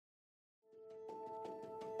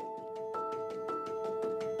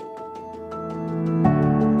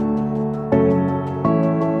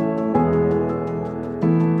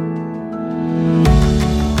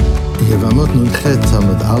Chet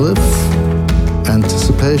Amud Aleph,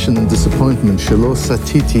 Anticipation and Disappointment, Shelo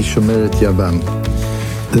Satiti Shomeret Yabam.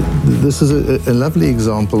 This is a lovely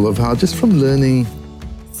example of how just from learning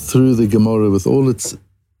through the Gemara with all its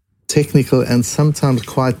technical and sometimes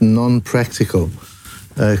quite non-practical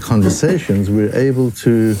conversations, we're able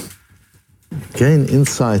to gain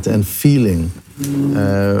insight and feeling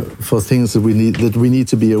for things that we need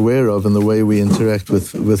to be aware of in the way we interact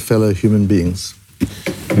with fellow human beings.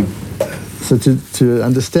 So to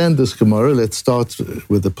understand this Gemara, let's start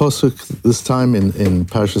with the Pasuk, this time in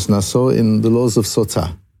Parshas Naso, in the laws of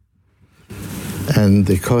Sotah. And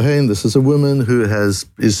the Kohen, this is a woman who is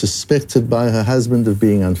suspected by her husband of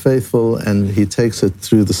being unfaithful, and he takes her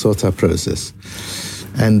through the Sotah process.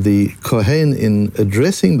 And the Kohen, in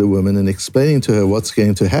addressing the woman and explaining to her what's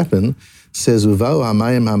going to happen, says, these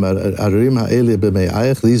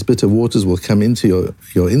bitter waters will come into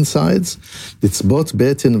your insides, and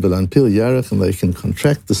they can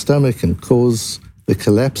contract the stomach and cause the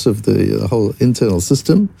collapse of the whole internal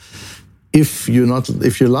system. If you're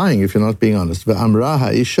lying, if you're not being honest. Amra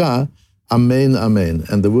ha'isha, amen, amen.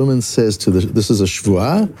 And the woman says this is a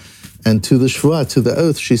shvuah, and to the shvuah, to the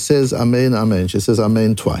oath, she says amen, amen. She says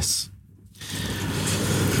amen twice.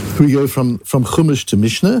 We go from Chumash to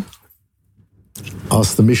Mishnah.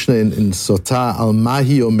 Ask the Mishnah in Sotah, al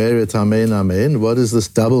mahi omeret amen, amen. What is this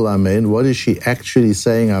double amen? What is she actually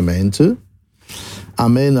saying amen to?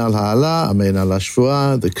 Amen al ha'ala, amen al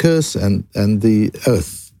hashvuah, the curse and the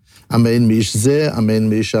oath. Amen mish zeh, amen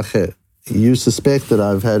mish acher. You suspect that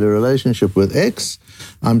I've had a relationship with X.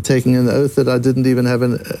 I'm taking an oath that I didn't even have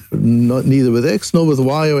neither with X nor with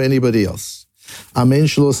Y or anybody else. Amen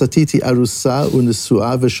shelo satiti arusa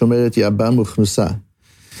u'nesua v'shomeret yabam uchnusa.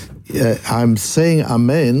 I'm saying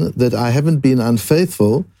amen that I haven't been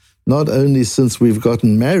unfaithful, not only since we've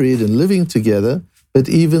gotten married and living together, but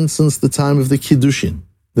even since the time of the Kiddushin.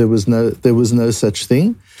 There was no such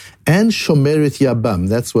thing. And Shomeret Yabam,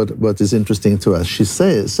 that's what is interesting to us. She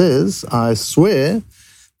says, I swear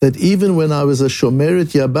that even when I was a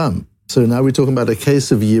Shomeret Yabam, so now we're talking about a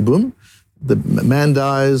case of Yibum, the man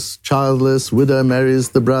dies, childless, widow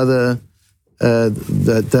marries the brother,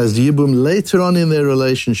 that does Yibum. Later on in their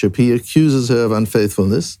relationship, he accuses her of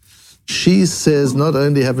unfaithfulness. She says, not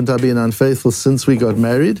only haven't I been unfaithful since we got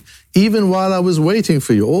married, even while I was waiting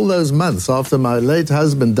for you, all those months after my late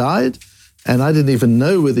husband died, and I didn't even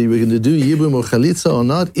know whether you were going to do Yibum or Chalitza or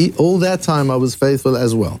not, all that time I was faithful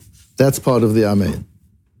as well. That's part of the Amen.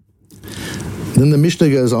 Then the Mishnah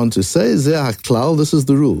goes on to say, Zeh HaKlal, this is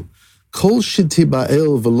the rule. Kol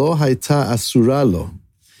shitiba'el v'lo hayta asura lo.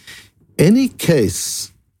 Any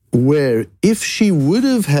case where if she would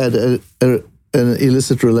have had an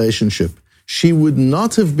illicit relationship, she would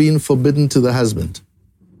not have been forbidden to the husband.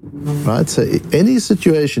 Right? So any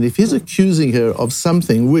situation, if he's accusing her of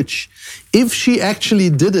something which, if she actually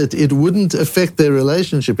did it, it wouldn't affect their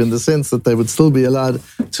relationship in the sense that they would still be allowed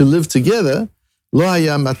to live together, lo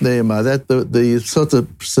haya matneima, that the Sotah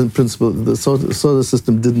principle, the Sotah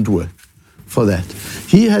system didn't work for that.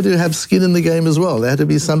 He had to have skin in the game as well. There had to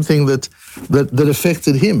be something that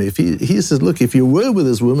affected him. If he says, look, if you were with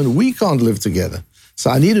this woman, we can't live together. So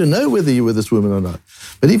I need to know whether you were with this woman or not.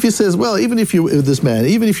 But if he says, well, even if you were with this man,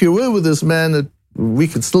 even if you were with this man, we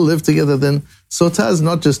could still live together, then Sotah is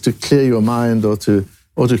not just to clear your mind or to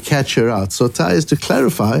catch her out. Sotah is to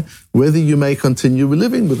clarify whether you may continue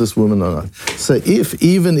living with this woman or not. So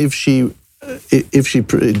even if she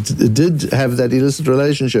did have that illicit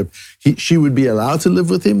relationship, she would be allowed to live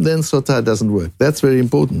with him, then Sotah doesn't work. That's very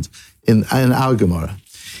important in our Gemara.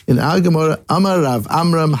 In our Gemara, Amar Rav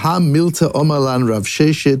Amram ha milta omalan Rav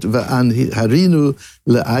Sheshet va'an harinu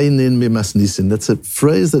le'aynin mimasnisin. That's a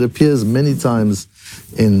phrase that appears many times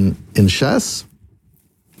in Shas.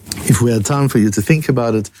 If we had time for you to think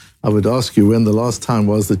about it, I would ask you when the last time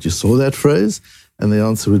was that you saw that phrase, and the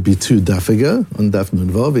answer would be 2 daf ago on Daf Nun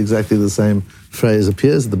Vav. Exactly the same phrase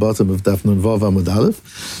appears at the bottom of Daf Nun Vav Amud Aleph.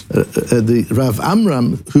 The Rav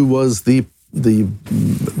Amram, who was the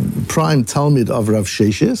prime Talmid of Rav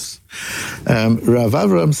Sheshet, Rav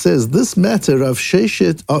Avram says, this matter Rav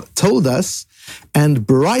Sheshet told us and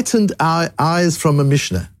brightened our eyes from a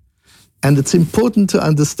Mishnah. And it's important to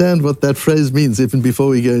understand what that phrase means, even before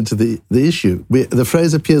we go into the issue. The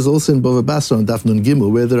phrase appears also in Bava Basra on Daf Nun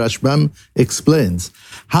Gimel, where the Rashbam explains,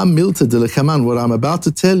 Ha milta de lekaman, what I'm about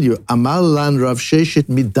to tell you, Amal lan Rav Sheshet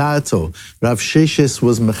midato. Rav Sheshet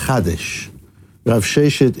was mechadesh. Rav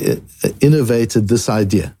Sheshet innovated this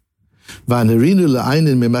idea. And he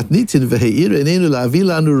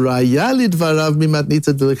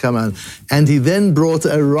then brought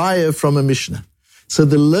a raya from a Mishnah. So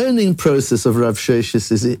the learning process of Rav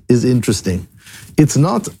Sheshet is interesting. It's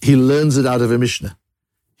not he learns it out of a Mishnah.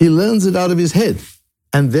 He learns it out of his head,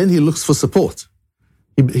 and then he looks for support.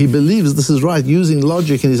 He believes this is right. Using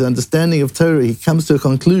logic and his understanding of Torah, he comes to a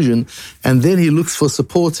conclusion, and then he looks for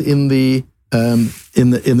support in the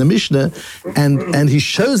Mishnah, and he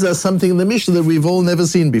shows us something in the Mishnah that we've all never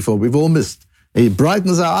seen before. We've all missed. He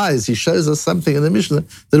brightens our eyes. He shows us something in the Mishnah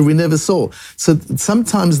that we never saw. So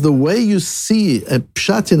sometimes the way you see a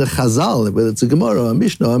pshat in a chazal, whether it's a Gemara or a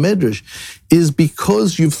Mishnah or a Medrash, is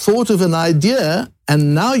because you've thought of an idea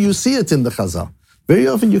and now you see it in the chazal. Very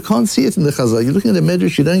often you can't see it in the chazal. You're looking at a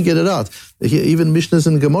Medrash, you don't get it out. Even Mishnahs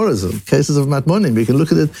and Gemaras, cases of Matmonim, you can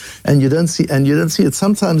look at it and you don't see it.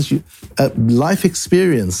 Sometimes life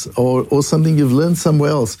experience or something you've learned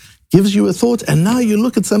somewhere else gives you a thought, and now you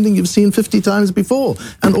look at something you've seen 50 times before,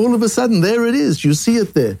 and all of a sudden, there it is. You see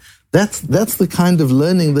it there. That's the kind of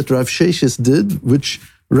learning that Rav Sheshes did, which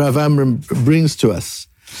Rav Amram brings to us.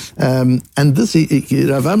 And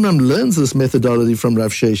Rav Amram learns this methodology from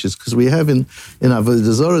Rav Sheshes, because we have in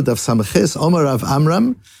Avodah Zarah Daf Samches, Omar Rav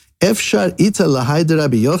Amram, Efshar ita lahayde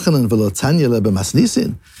Rabbi Yochanan v'lo tanya le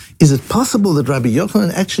b'masnisin. Is it possible that Rabbi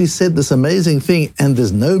Yochanan actually said this amazing thing and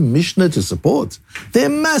there's no Mishnah to support? There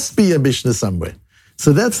must be a Mishnah somewhere.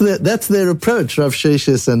 So that's their approach, Rav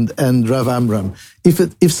Sheshes and Rav Amram.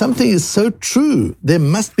 If something is so true, there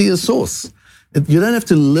must be a source. You don't have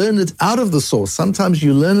to learn it out of the source. Sometimes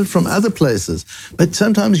you learn it from other places. But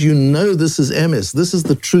sometimes you know this is emes. This is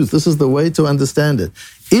the truth. This is the way to understand it.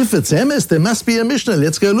 If it's emes, there must be a Mishnah.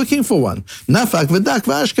 Let's go looking for one. Nafak v'dak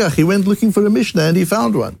v'ashkach. He went looking for a Mishnah and he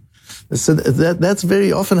found one. So that's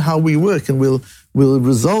very often how we work, and we'll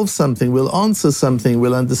resolve something, we'll answer something,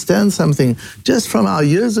 we'll understand something just from our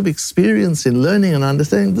years of experience in learning and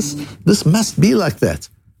understanding. This must be like that.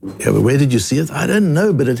 Yeah, but where did you see it? I don't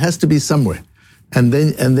know, but it has to be somewhere. And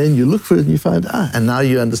then you look for it and you find, and now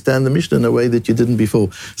you understand the Mishnah in a way that you didn't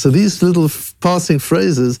before. So these little passing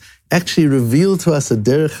phrases actually reveal to us a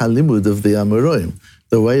derech halimud of the Amoraim,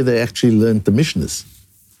 the way they actually learned the Mishnahs.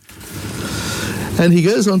 And he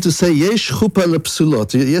goes on to say, Yesh chuppah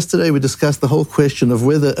lepsulot. Yesterday we discussed the whole question of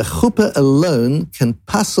whether a chuppah alone can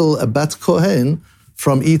passel a bat kohen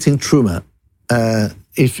from eating truma.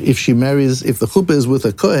 If she marries, if the chuppah is with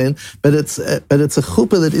a kohen, but it's a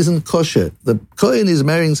chuppah that isn't kosher. The kohen is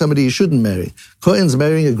marrying somebody he shouldn't marry. Kohen's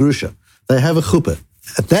marrying a grusha. They have a chuppah.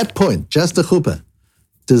 At that point, just a chuppah.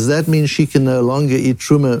 Does that mean she can no longer eat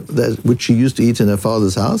truma which she used to eat in her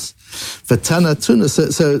father's house? Vatana tuna.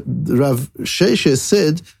 So Rav Sheshes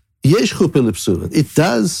said, Yesh chuppah l'psula. It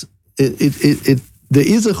does. There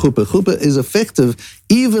is a chuppah. Chuppah is effective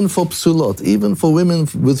even for psulot, even for women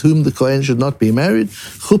with whom the kohen should not be married.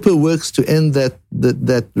 Chuppah works to end the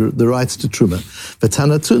rights to truma.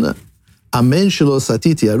 Vatana tuna. Amen shelo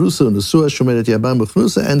satiti arusa nesua shomeret yabam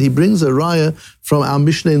b'chnusa, and he brings a raya from our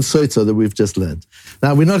Mishnah in Soita that we've just learned.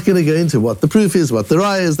 Now, we're not going to go into what the proof is, what the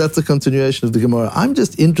raya is. That's a continuation of the Gemara. I'm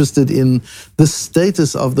just interested in the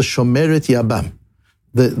status of the shomeret yabam,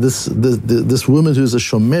 this woman who's a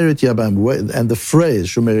shomeret yabam, and the phrase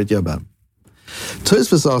shomeret yabam.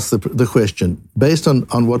 Tosfos asks the question based on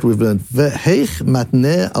what we've learned. Ve'heich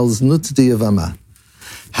matneh al znut diyavama.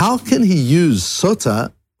 How can he use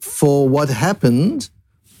sota for what happened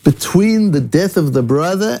between the death of the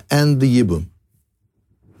brother and the yibum?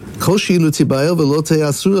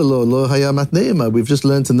 We've just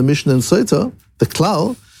learned in the Mishnah and Sota, the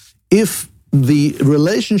klal, if the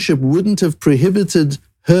relationship wouldn't have prohibited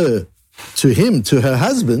her to him, to her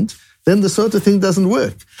husband, then the sort of thing doesn't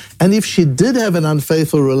work. And if she did have an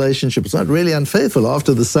unfaithful relationship, it's not really unfaithful.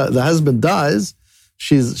 After the husband dies,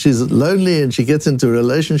 she's lonely and she gets into a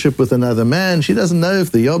relationship with another man. She doesn't know if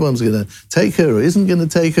the Yobam's going to take her or isn't going to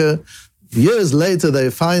take her. Years later, they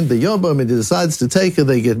find the Yobam and he decides to take her,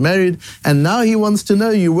 they get married, and now he wants to know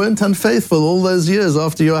you weren't unfaithful all those years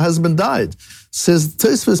after your husband died. Says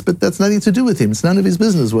Tosfos, but that's nothing to do with him. It's none of his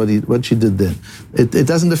business what she did then. It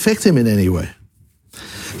doesn't affect him in any way.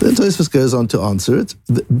 Then Tosfos goes on to answer it.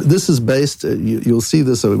 This is based, you'll see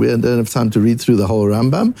this, we don't have time to read through the whole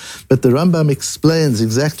Rambam, but the Rambam explains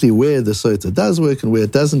exactly where the Sota does work and where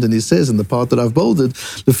it doesn't, and he says in the part that I've bolded,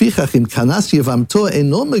 Lefichach im kanas yevamto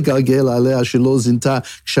eno megalgel alea shelo zinta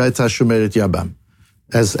kshaita shomeret yabam.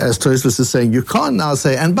 As Tosfos is saying, you can't now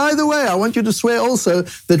say, and by the way, I want you to swear also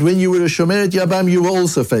that when you were a shomeret yabam, you were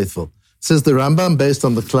also faithful. Says the Rambam, based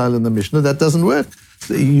on the klal in the Mishnah, that doesn't work.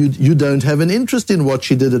 You don't have an interest in what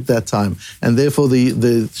she did at that time, and therefore the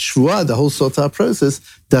shvuah, the whole sotah process,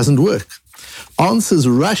 doesn't work. Answers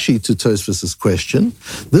Rashi to Tosfos' question.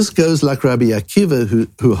 This goes like Rabbi Akiva,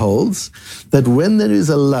 who holds that when there is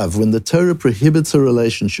a love, when the Torah prohibits a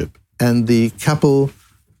relationship, and the couple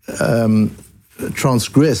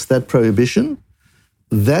transgress that prohibition,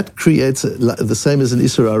 that creates the same as an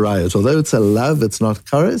Isur Arayot. Although it's a love, it's not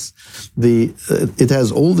kares, it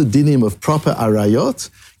has all the dinim of proper Arayot,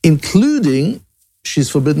 including she's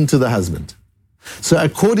forbidden to the husband. So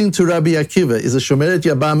according to Rabbi Akiva, is a Shomeret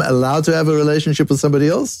Yabam allowed to have a relationship with somebody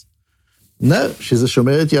else? No, she's a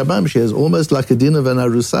Shomeret Yabam. She has almost like a din of an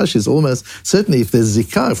Arusa. She's almost, certainly if there's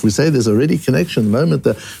Zikah, if we say there's already connection, the moment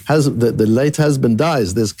the late husband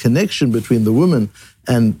dies, there's connection between the woman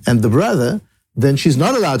and the brother, then she's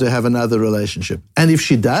not allowed to have another relationship. And if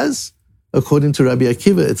she does, according to Rabbi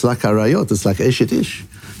Akiva, it's like Arayot, it's like Eshet Ish.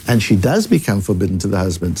 And she does become forbidden to the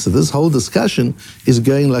husband. So this whole discussion is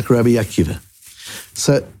going like Rabbi Akiva.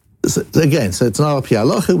 So again, it's not a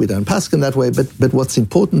pialocha, we don't paskin that way, but what's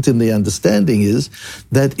important in the understanding is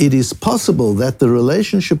that it is possible that the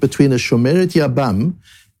relationship between a Shomeret Yabam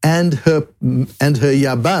and her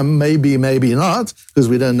Yabam, maybe not, because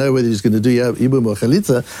we don't know whether he's going to do Yibum or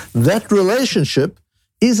Chalitza, that relationship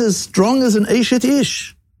is as strong as an Eshet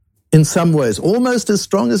Ish in some ways, almost as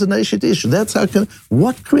strong as an Eshet Ish. That's how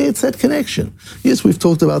what creates that connection? Yes, we've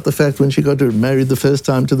talked about the fact when she got married the first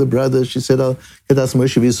time to the brother, she said, Kedas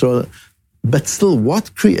Moshe Yisrael. But still,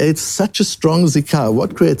 what creates such a strong zikah?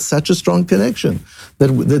 What creates such a strong connection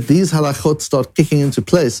that these halachot start kicking into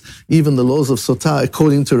place, even the laws of Sotah,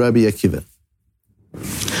 according to Rabbi Akiva?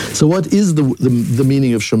 So what is the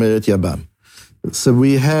meaning of Shomeret Yabam? So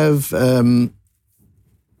we have some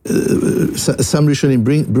Rishonim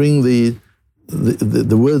bring the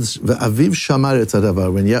words Aviv Shamar et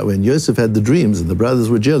hadavar. When Yosef had the dreams and the brothers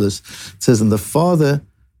were jealous, it says, and the father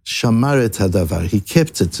Shamar et hadavar, he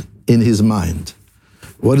kept it in his mind.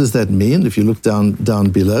 What does that mean? If you look down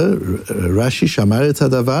below, Rashi, Shamar et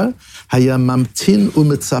hadavar, haya mamtin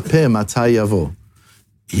u'metzapeh matay yavo.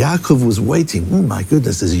 Yaakov was waiting. Oh my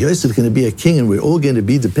goodness, is Yosef going to be a king and we're all going to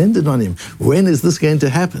be dependent on him? When is this going to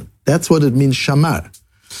happen? That's what it means, Shamar.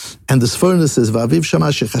 And the Sforno says, V'aviv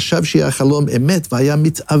Shamar shechashav she'ya chalom emet v'haya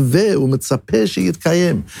mitaveh u'metzapeh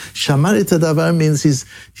sheyitkayem. Shamar et hadavar means he's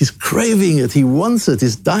craving it, he wants it,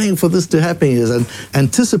 he's dying for this to happen, he's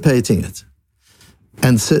anticipating it.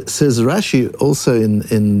 And says Rashi, also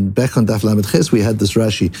in back on Daf Lamed Ches, we had this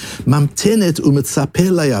Rashi, mamtenet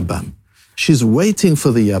u'metzapeh layabam. She's waiting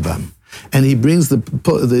for the Yabam. And he brings the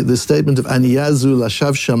statement of Aniyazu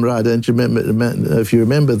Lashav Shamra. Don't you remember, if you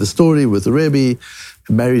remember the story with the Rebbe,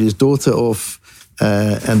 married his daughter off,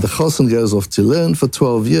 and the Chosen goes off to learn for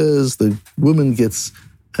 12 years. The woman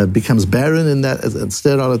becomes barren in that, and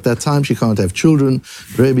sterile at that time. She can't have children.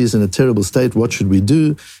 Rebbe is in a terrible state. What should we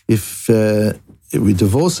do? If we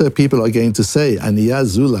divorce her, people are going to say, Aniya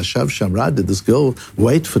Zula Shav Shamra, did this girl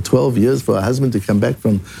wait for 12 years for her husband to come back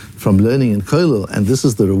from learning in Kollel, and this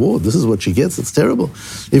is the reward, this is what she gets, it's terrible.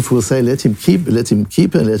 If we'll say, let him keep her,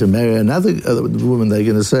 let her marry another woman, they're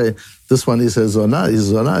going to say, this one is her zonah,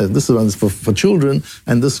 this one's for children,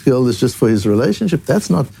 and this girl is just for his relationship. That's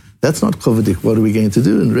not kovedik. What are we going to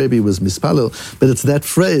do? And Rebbe was mispalel. But it's that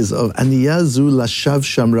phrase of Aniya Zula Shav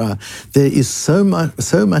Shamra. There is so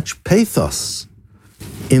much pathos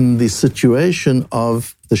in the situation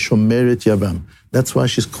of the Shomeret Yabam. That's why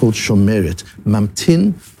she's called Shomeret.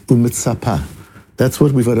 Mamtin u'mitzapah. That's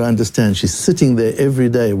what we've got to understand. She's sitting there every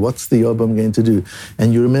day. What's the Yabam going to do?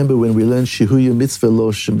 And you remember when we learned Shihuya Mitzvah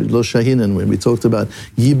Lo Shahinan, when we talked about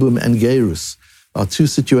Yibum and Geirus, are two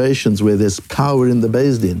situations where there's power in the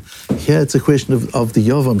Beis Din. Here it's a question of the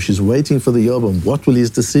Yavam. She's waiting for the Yavam. What will his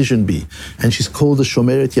decision be? And she's called the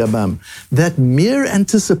Shomeret Yabam. That mere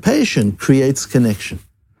anticipation creates connection.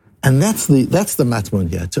 And that's the matmon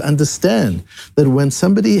here, to understand that when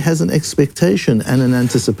somebody has an expectation and an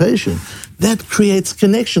anticipation, that creates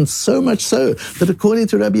connection, so much so that according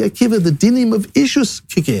to Rabbi Akiva, the dinim of Ishus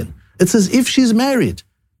kick in. It's as if she's married.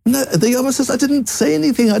 No, the Yom says, I didn't say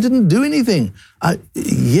anything, I didn't do anything.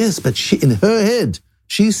 Yes, but in her head,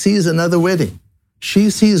 she sees another wedding.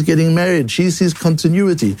 She sees getting married. She sees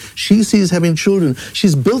continuity. She sees having children.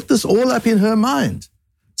 She's built this all up in her mind.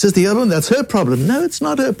 Says the other one, that's her problem. No, it's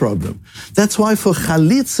not her problem. That's why for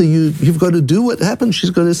Chalitza, you've got to do what happened. She's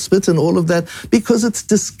got to spit and all of that, because it's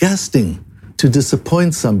disgusting to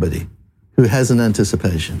disappoint somebody who has an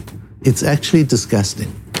anticipation. It's actually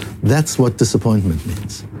disgusting. That's what disappointment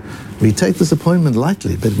means. We take disappointment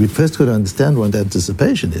lightly, but we first got to understand what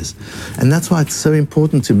anticipation is. And that's why it's so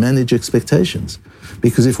important to manage expectations.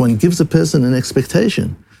 Because if one gives a person an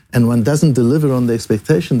expectation and one doesn't deliver on the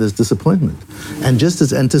expectation, there's disappointment. And just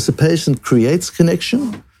as anticipation creates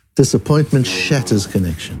connection, disappointment shatters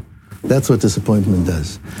connection. That's what disappointment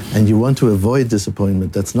does. And you want to avoid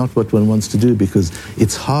disappointment. That's not what one wants to do, because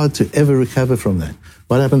it's hard to ever recover from that.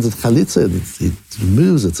 What happens at Chalitza? It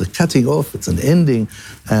moves, it's a cutting off, it's an ending,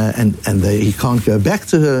 and he can't go back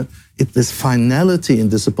to her. There's finality in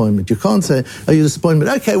disappointment. You can't say, oh, you're disappointed,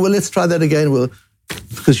 okay, well, let's try that again,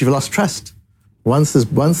 because you've lost trust. Once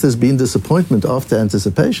there's been disappointment after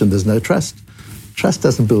anticipation, there's no trust. Trust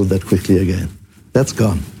doesn't build that quickly again. That's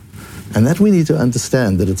gone. And that we need to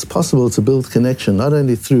understand, that it's possible to build connection not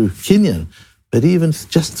only through kinyan, but even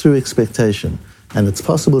just through expectation. And it's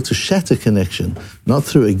possible to shatter connection, not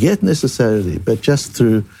through a get necessarily, but just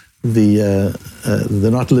through the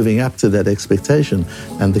not living up to that expectation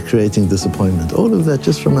and the creating disappointment. All of that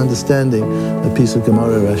just from understanding a piece of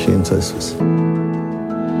Gemara, Rashi, and Tosfos.